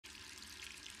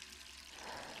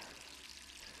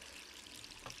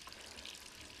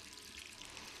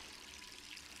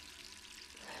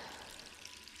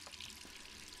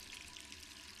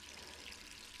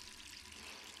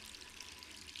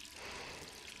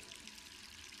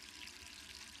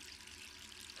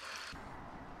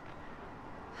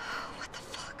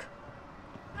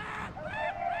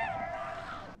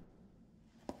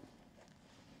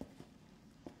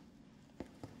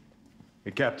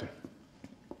Hey, Captain.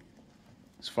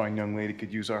 This fine young lady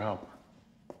could use our help.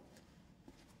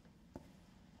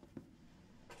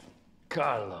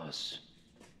 Carlos,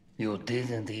 you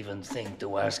didn't even think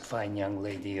to ask fine young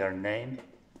lady her name?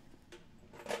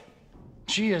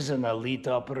 She is an elite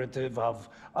operative of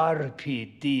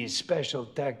RPD, Special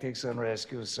Tactics and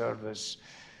Rescue Service.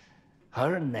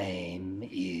 Her name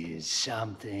is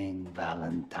something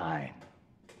Valentine.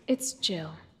 It's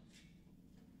Jill.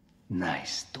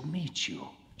 Nice to meet you,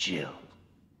 Jill.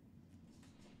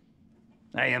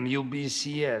 I am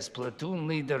UBCS Platoon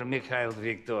Leader Mikhail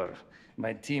Victor.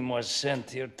 My team was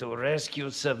sent here to rescue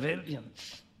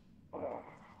civilians.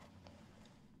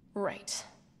 Right.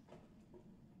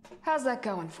 How's that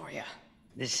going for you?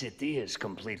 The city is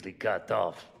completely cut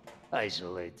off,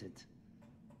 isolated.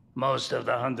 Most of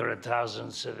the 100,000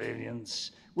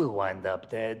 civilians will wind up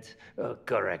dead.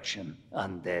 Correction,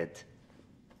 undead.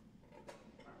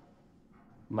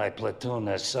 My platoon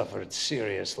has suffered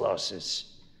serious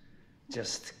losses.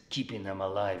 Just keeping them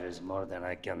alive is more than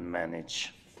I can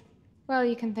manage. Well,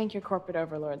 you can thank your corporate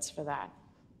overlords for that.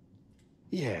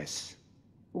 Yes.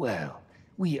 Well,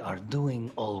 we are doing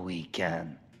all we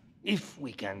can. If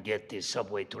we can get this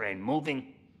subway train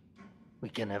moving, we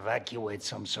can evacuate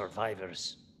some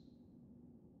survivors.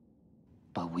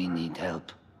 But we need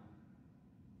help.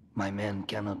 My men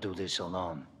cannot do this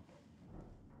alone.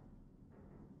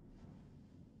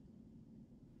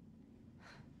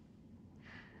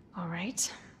 All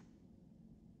right.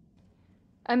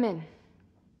 I'm in.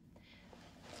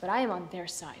 But I am on their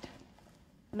side,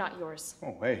 not yours.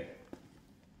 Oh, hey.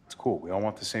 It's cool. We all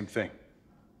want the same thing.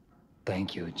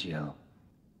 Thank you, Jill.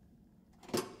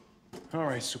 All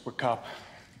right, Super Cop.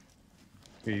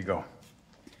 Here you go.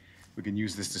 We can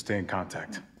use this to stay in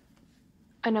contact.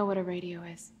 I know what a radio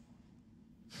is.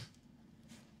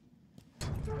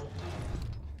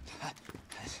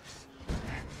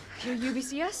 You're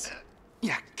UBCS?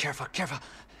 Yeah, careful, careful.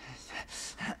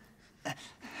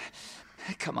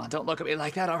 Come on, don't look at me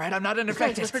like that, all right? I'm not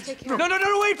infected. No,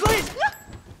 wait, please!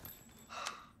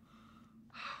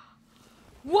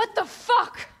 What the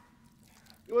fuck?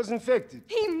 He was infected.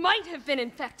 He might have been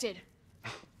infected.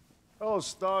 Oh,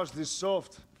 stars, this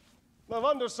soft. No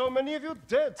wonder so many of you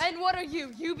dead. And what are you,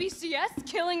 UBCS?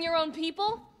 Killing your own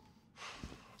people?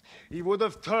 He would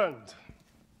have turned.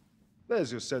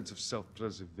 There's your sense of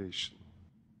self-preservation.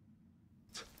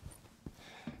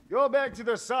 Go back to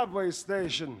the subway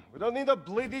station. We don't need a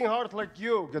bleeding heart like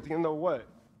you getting in the way.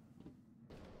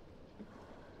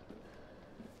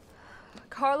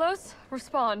 Carlos,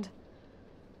 respond.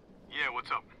 Yeah,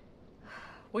 what's up?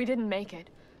 We didn't make it.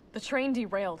 The train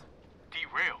derailed.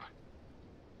 Derailed?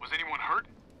 Was anyone hurt?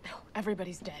 No,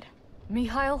 everybody's dead.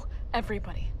 Mikhail,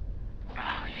 everybody.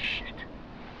 Ah, shit.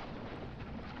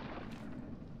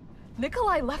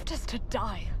 Nikolai left us to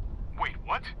die. Wait,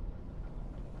 what?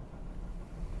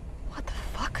 What the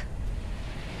fuck?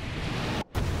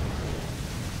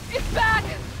 It's back!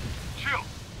 Jill!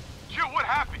 Jill, what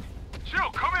happened? Jill,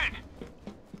 come in!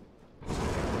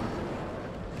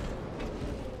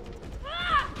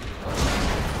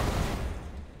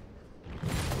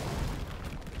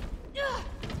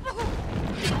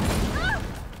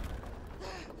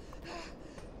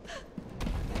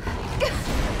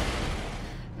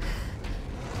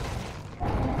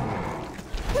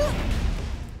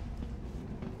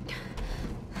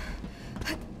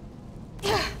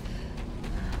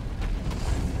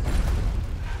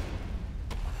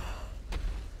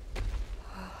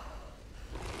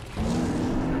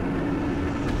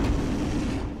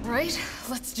 Right,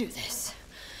 let's do this.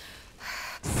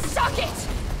 Suck it!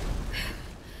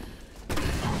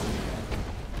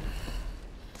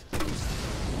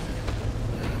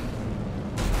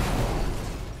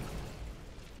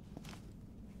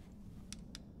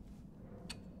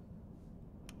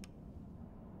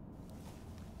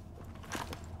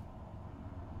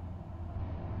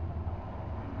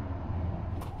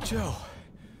 Joe.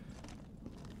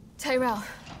 Tyrell.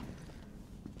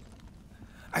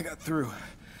 I got through.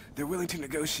 They're willing to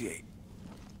negotiate.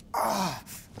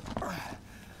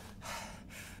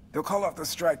 They'll call off the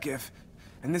strike if,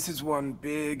 and this is one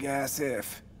big-ass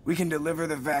if, we can deliver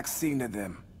the vaccine to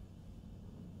them.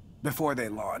 Before they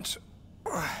launch.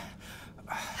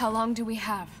 How long do we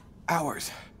have?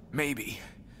 Hours. Maybe.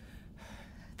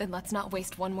 Then let's not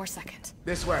waste one more second.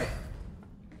 This way.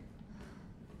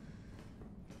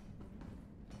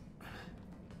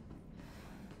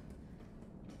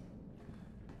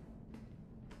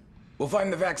 We'll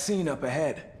find the vaccine up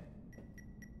ahead.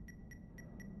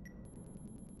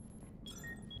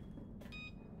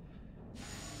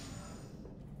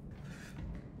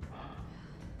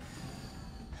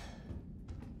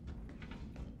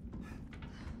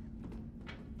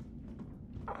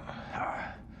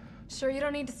 Sure you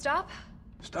don't need to stop?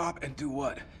 Stop and do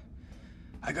what?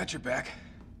 I got your back.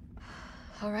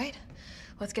 All right,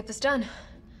 let's get this done.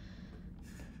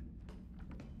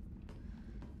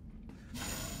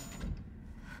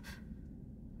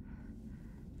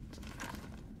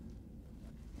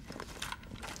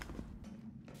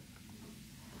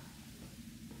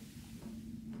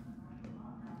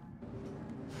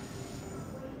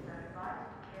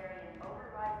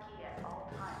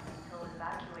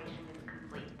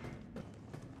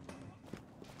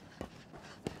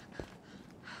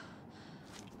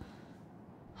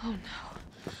 Oh no.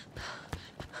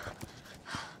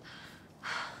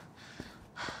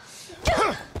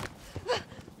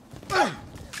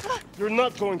 You're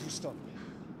not going to stop me.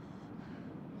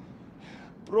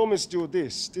 Promised you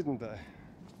this, didn't I?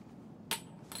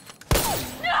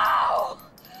 No!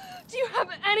 Do you have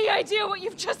any idea what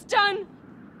you've just done?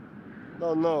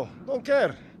 No, don't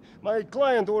care. My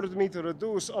client ordered me to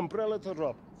reduce Umbrella to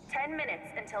rubble. 10 minutes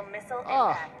until missile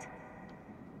impact.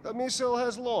 The missile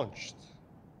has launched.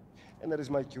 And that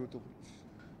is my cue to leave.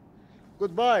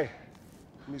 Goodbye,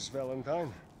 Miss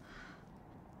Valentine.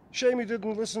 Shame you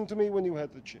didn't listen to me when you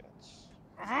had the chance.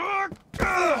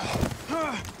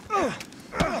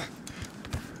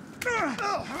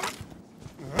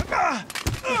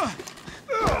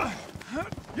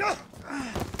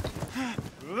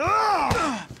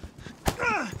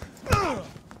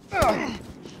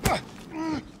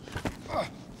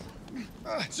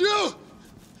 Jill!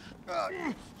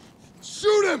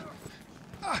 Shoot him!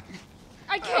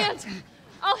 I can't!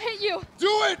 I'll hit you! Do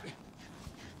it!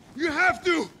 You have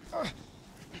to!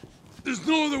 There's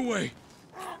no other way.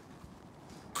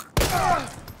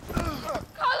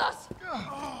 Carlos!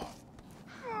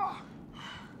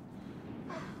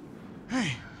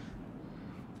 Hey,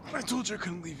 I told you I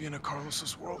couldn't leave you in a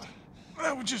Carlos's world.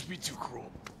 That would just be too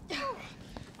cruel.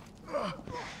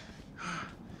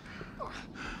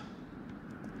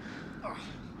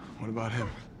 What about him?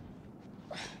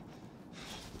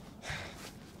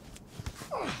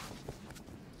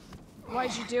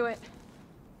 Why'd you do it?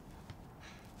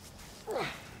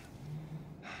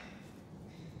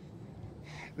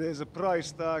 There's a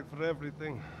price tag for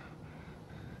everything.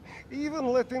 Even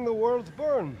letting the world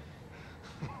burn.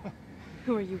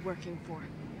 Who are you working for?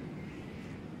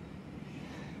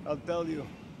 I'll tell you,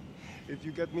 if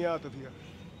you get me out of here.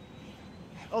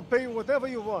 I'll pay you whatever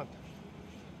you want.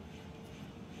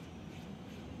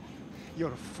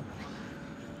 You're a fool.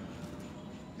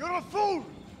 You're a fool!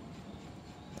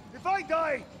 If I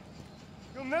die,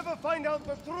 you'll never find out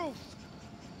the truth.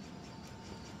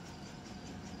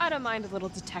 I don't mind a little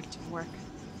detective work.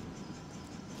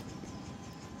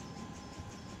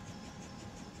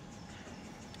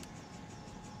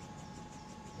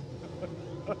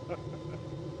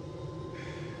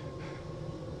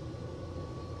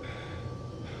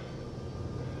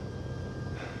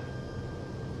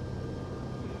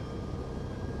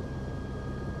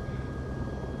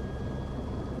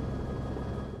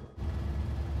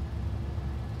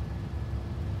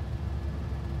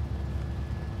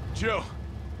 Jill,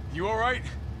 you all right?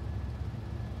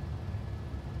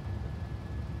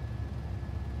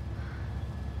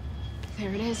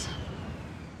 There it is.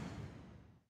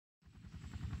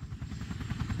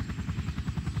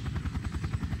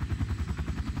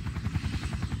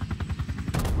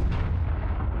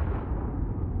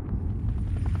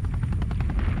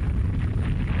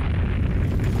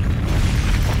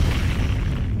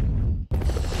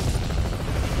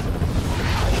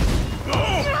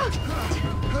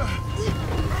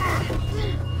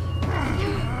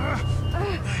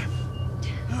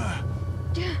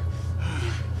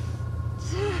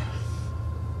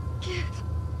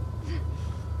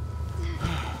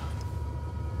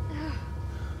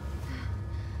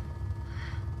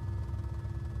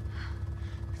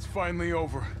 Finally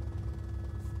over.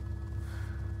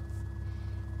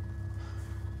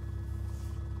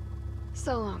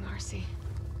 So long, RC.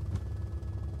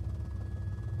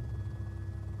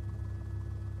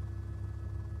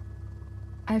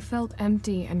 I felt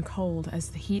empty and cold as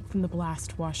the heat from the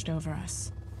blast washed over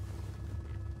us.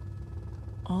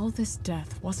 All this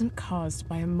death wasn't caused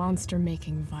by a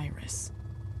monster-making virus.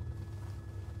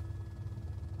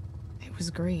 It was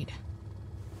greed.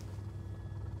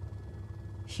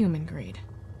 Human greed.